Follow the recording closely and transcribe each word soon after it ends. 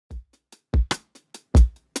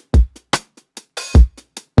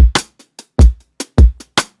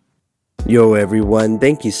Yo everyone,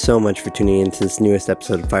 thank you so much for tuning into this newest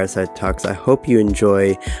episode of Fireside Talks. I hope you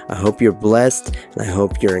enjoy, I hope you're blessed, and I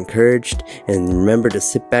hope you're encouraged. And remember to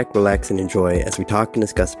sit back, relax, and enjoy as we talk and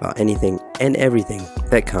discuss about anything and everything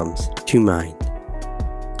that comes to mind.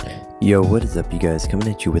 Yo, what is up, you guys? Coming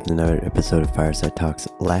at you with another episode of Fireside Talks.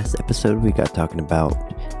 Last episode, we got talking about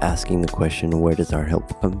asking the question, where does our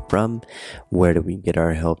help come from? Where do we get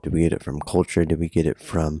our help? Do we get it from culture? Do we get it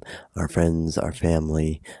from our friends, our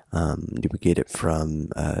family? Do we get it from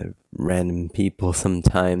random people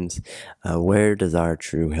sometimes? Where does our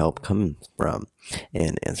true help come from?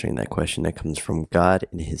 And answering that question, that comes from God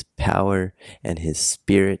and His power and His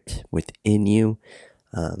Spirit within you.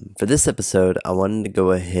 For this episode, I wanted to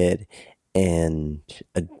go ahead and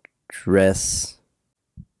address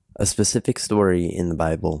a specific story in the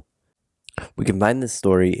Bible. We can find this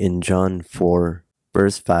story in John 4,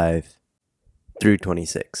 verse 5 through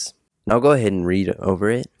 26. And I'll go ahead and read over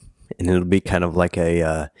it, and it'll be kind of like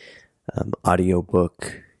a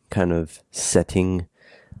audiobook kind of setting.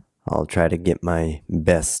 I'll try to get my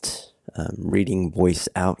best reading voice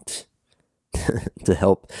out to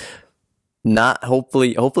help.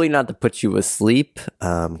 Hopefully not to put you asleep,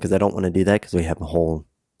 because I don't want to do that because we have a whole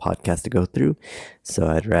podcast to go through. So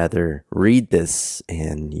I'd rather read this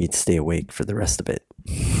and you'd stay awake for the rest of it.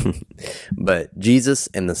 But Jesus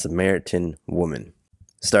and the Samaritan woman,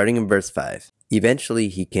 starting in verse 5. Eventually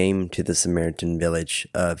he came to the Samaritan village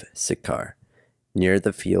of Sychar, near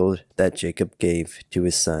the field that Jacob gave to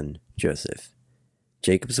his son Joseph.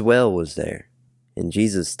 Jacob's well was there, and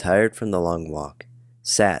Jesus, tired from the long walk,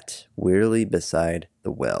 sat wearily beside the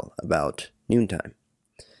well about noontime.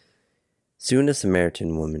 Soon a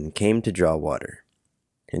Samaritan woman came to draw water,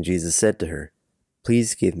 and Jesus said to her,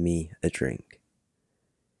 "Please give me a drink."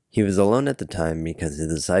 He was alone at the time because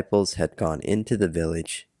his disciples had gone into the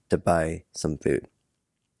village to buy some food.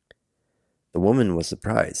 The woman was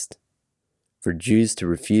surprised, for Jews to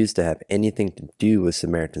refuse to have anything to do with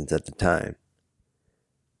Samaritans at the time.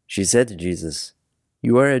 She said to Jesus,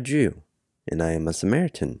 "You are a Jew, and I am a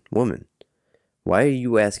Samaritan woman. Why are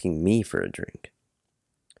you asking me for a drink?"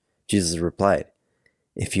 Jesus replied,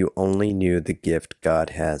 "If you only knew the gift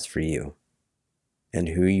God has for you, and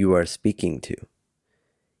who you are speaking to,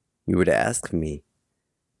 you would ask me,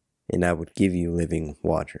 and I would give you living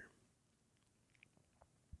water.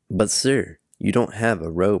 But sir, you don't have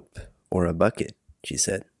a rope or a bucket," she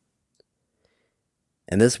said.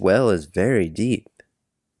 "And this well is very deep.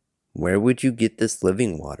 Where would you get this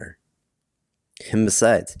living water? And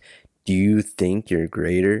besides, do you think you're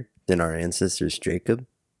greater than our ancestors Jacob,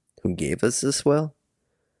 who gave us this well?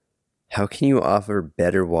 How can you offer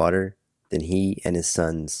better water than he and his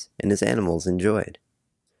sons and his animals enjoyed?"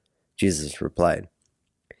 Jesus replied,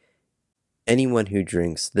 "Anyone who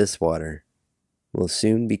drinks this water will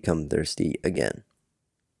soon become thirsty again.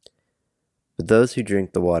 But those who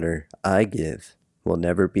drink the water I give will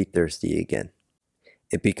never be thirsty again.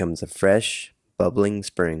 It becomes a fresh, bubbling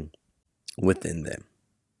spring within them,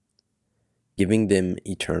 giving them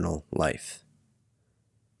eternal life."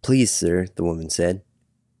 "Please, sir," the woman said,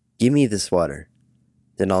 "give me this water.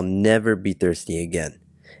 Then I'll never be thirsty again,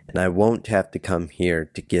 and I won't have to come here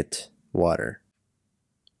to get water."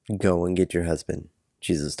 "Go and get your husband,"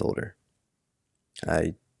 Jesus told her.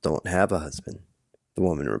 "I don't have a husband," the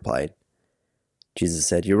woman replied. Jesus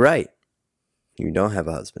said, "You're right. You don't have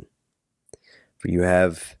a husband, for you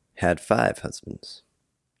have had 5 husbands.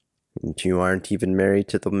 And you aren't even married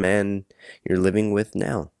to the man you're living with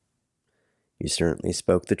now. You certainly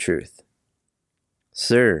spoke the truth."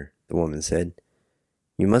 "Sir," the woman said,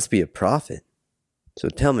 "you must be a prophet. So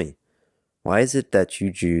tell me, why is it that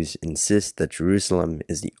you Jews insist that Jerusalem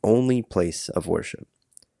is the only place of worship,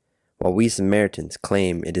 while we Samaritans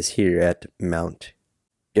claim it is here at Mount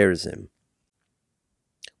Gerizim,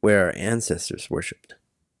 where our ancestors worshipped?"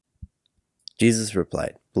 Jesus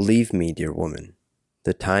replied, "Believe me, dear woman,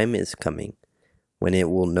 the time is coming when it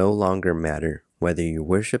will no longer matter whether you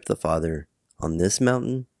worship the Father on this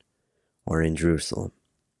mountain or in Jerusalem.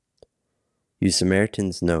 You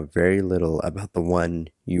Samaritans know very little about the one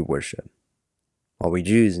you worship, while we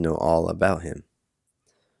Jews know all about him.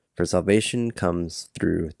 For salvation comes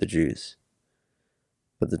through the Jews.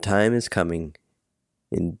 But the time is coming,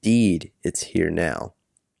 indeed it's here now,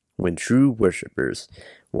 when true worshipers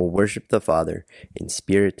will worship the Father in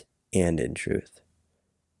spirit and in truth.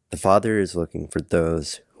 The Father is looking for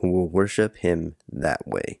those who will worship him that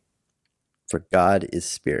way. For God is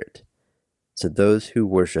spirit, so those who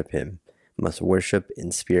worship him must worship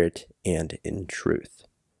in spirit and in truth."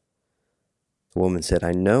 The woman said,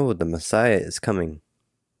 "I know the Messiah is coming,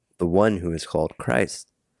 the one who is called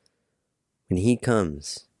Christ. When he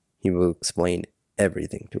comes, He will explain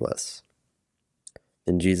everything to us.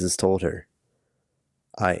 Then Jesus told her,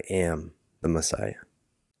 I am the Messiah.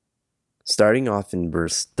 Starting off in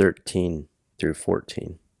verse 13 through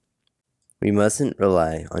 14, we mustn't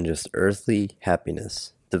rely on just earthly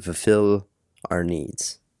happiness to fulfill our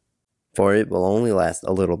needs, for it will only last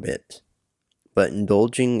a little bit. But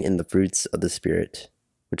indulging in the fruits of the Spirit,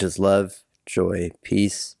 which is love, joy,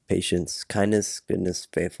 peace, patience, kindness, goodness,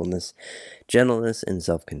 faithfulness, gentleness, and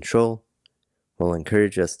self-control, will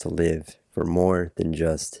encourage us to live for more than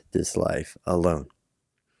just this life alone,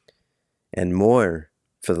 and more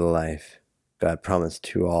for the life God promised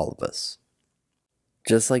to all of us.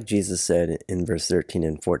 Just like Jesus said in verse 13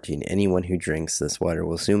 and 14, anyone who drinks this water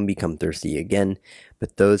will soon become thirsty again,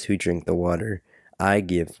 but those who drink the water I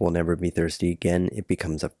give will never be thirsty again. It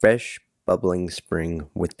becomes a fresh, bubbling spring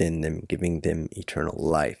within them, giving them eternal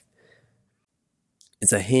life.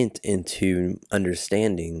 It's a hint into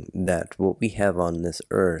understanding that what we have on this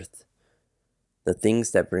earth, the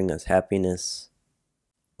things that bring us happiness,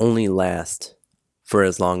 only last for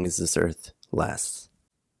as long as this earth lasts.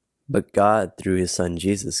 But God, through His Son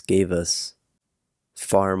Jesus, gave us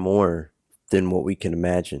far more than what we can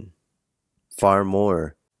imagine, far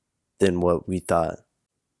more than what we thought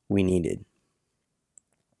we needed.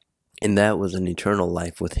 And that was an eternal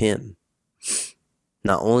life with Him.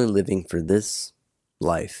 Not only living for this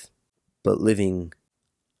life, but living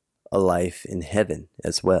a life in heaven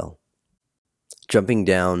as well. Jumping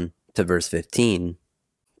down to verse 15,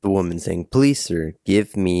 the woman saying, Please, sir,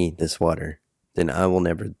 give me this water. Then I will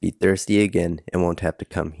never be thirsty again and won't have to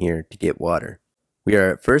come here to get water. We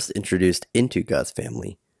are at first introduced into God's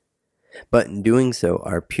family, but in doing so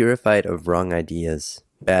are purified of wrong ideas,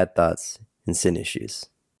 bad thoughts, and sin issues.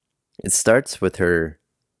 It starts with her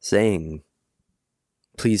saying,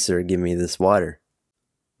 Please, sir, give me this water,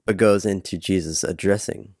 but goes into Jesus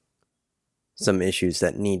addressing some issues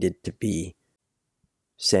that needed to be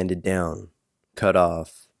sanded down, cut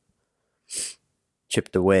off,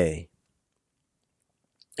 chipped away,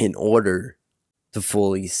 in order to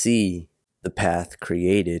fully see the path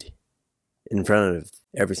created in front of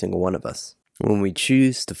every single one of us. When we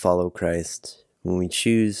choose to follow Christ, when we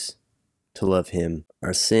choose to love Him,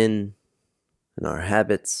 our sin and our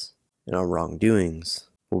habits and our wrongdoings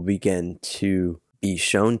will begin to be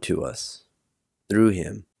shown to us through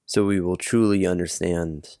Him, so we will truly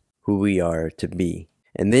understand who we are to be.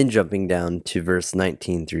 And then jumping down to verse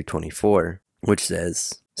 19 through 24, which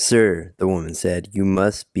says, Sir, the woman said, you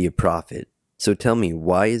must be a prophet. So tell me,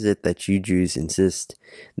 why is it that you Jews insist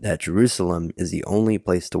that Jerusalem is the only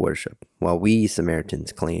place to worship, while we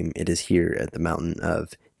Samaritans claim it is here at the mountain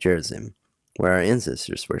of Gerizim, where our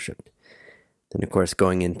ancestors worshipped? Then, of course,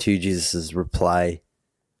 going into Jesus' reply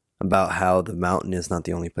about how the mountain is not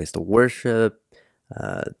the only place to worship,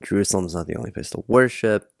 Jerusalem is not the only place to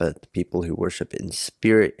worship, but the people who worship in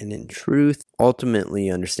spirit and in truth, ultimately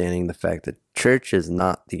understanding the fact that church is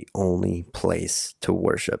not the only place to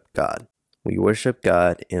worship God. We worship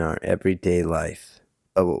God in our everyday life,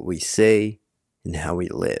 but what we say and how we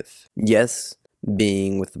live. Yes,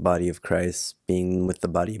 being with the body of Christ, being with the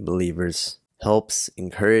body of believers, helps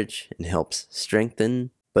encourage and helps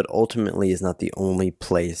strengthen, but ultimately is not the only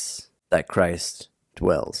place that Christ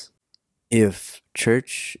dwells. If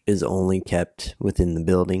church is only kept within the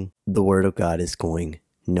building, the Word of God is going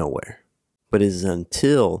nowhere. But it is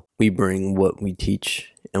until we bring what we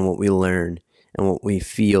teach and what we learn and what we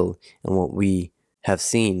feel and what we have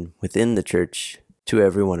seen within the church to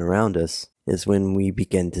everyone around us is when we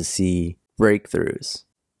begin to see breakthroughs,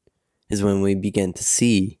 is when we begin to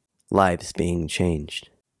see lives being changed.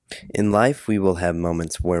 In life, we will have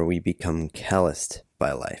moments where we become calloused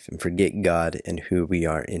by life and forget God and who we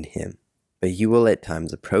are in Him. But He will at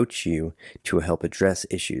times approach you to help address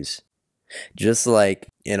issues. Just like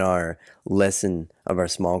in our lesson of our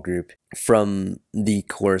small group from the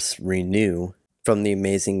course Renew, from the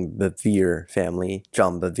amazing Bevere family,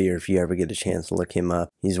 John Bevere, if you ever get a chance to look him up,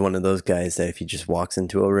 he's one of those guys that if he just walks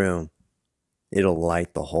into a room, it'll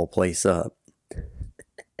light the whole place up.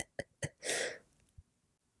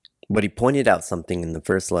 But he pointed out something in the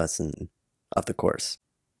first lesson of the course,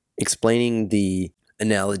 explaining the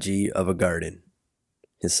analogy of a garden.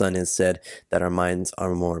 His son has said that our minds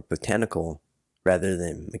are more botanical rather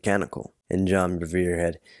than mechanical. And John Bevere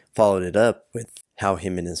had followed it up with how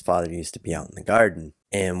him and his father used to be out in the garden.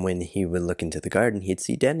 And when he would look into the garden, he'd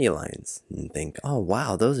see dandelions and think, oh,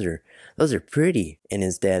 wow, those are pretty. And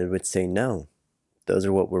his dad would say, no, those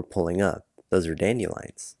are what we're pulling up. Those are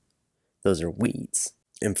dandelions. Those are weeds.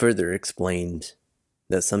 And further explained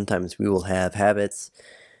that sometimes we will have habits,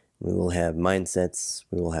 We will have mindsets,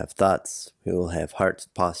 we will have thoughts, we will have heart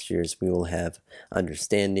postures, we will have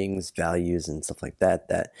understandings, values, and stuff like that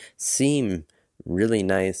that seem really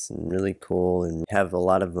nice and really cool and have a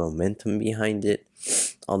lot of momentum behind it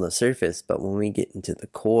on the surface. But when we get into the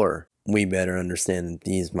core, we better understand that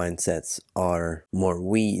these mindsets are more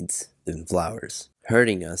weeds than flowers,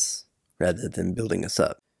 hurting us rather than building us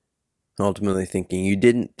up. Ultimately thinking you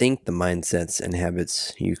didn't think the mindsets and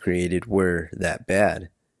habits you created were that bad.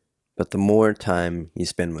 But the more time you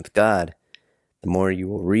spend with God, the more you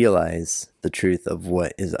will realize the truth of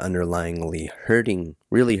what is underlyingly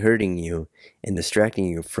really hurting you and distracting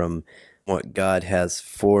you from what God has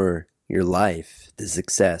for your life, the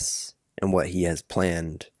success, and what He has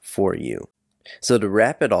planned for you. So to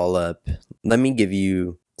wrap it all up, let me give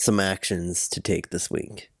you some actions to take this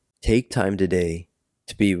week. Take time today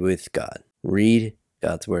to be with God. Read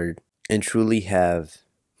God's Word and truly have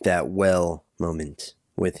that well moment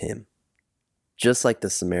with Him. Just like the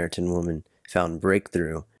Samaritan woman found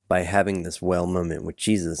breakthrough by having this well moment with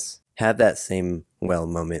Jesus, have that same well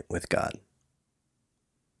moment with God.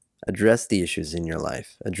 Address the issues in your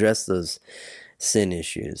life. Address those sin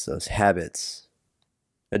issues, those habits.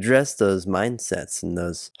 Address those mindsets and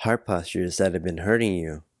those heart postures that have been hurting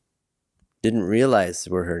you. Didn't realize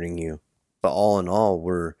were hurting you, but all in all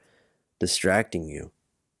were distracting you,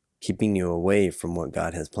 keeping you away from what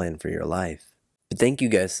God has planned for your life. But thank you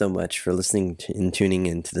guys so much for listening and tuning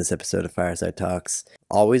into this episode of Fireside Talks.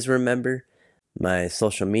 Always remember my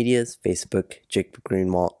social medias: Facebook, Jake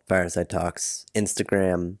Greenwalt, Fireside Talks,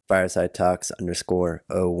 Instagram, Fireside Talks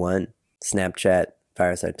 _01, Snapchat,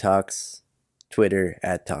 Fireside Talks, Twitter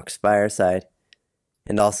 @TalksFireside,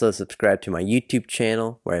 and also subscribe to my YouTube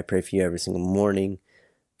channel where I pray for you every single morning,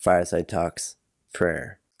 Fireside Talks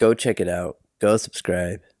Prayer. Go check it out. Go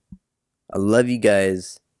subscribe. I love you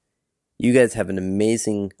guys. You guys have an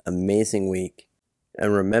amazing, amazing week.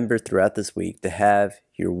 And remember throughout this week to have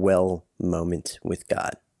your well moment with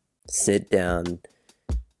God. Sit down,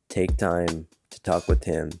 take time to talk with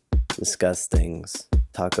Him, discuss things,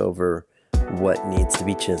 talk over what needs to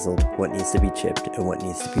be chiseled, what needs to be chipped, and what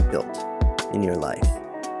needs to be built in your life.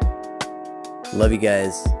 Love you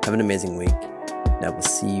guys. Have an amazing week. And I will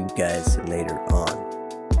see you guys later on.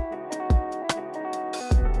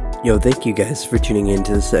 Yo, thank you guys for tuning in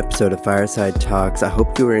to this episode of Fireside Talks. I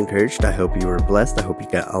hope you were encouraged. I hope you were blessed. I hope you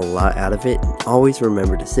got a lot out of it. And always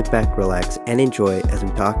remember to sit back, relax, and enjoy as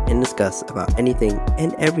we talk and discuss about anything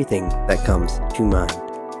and everything that comes to mind.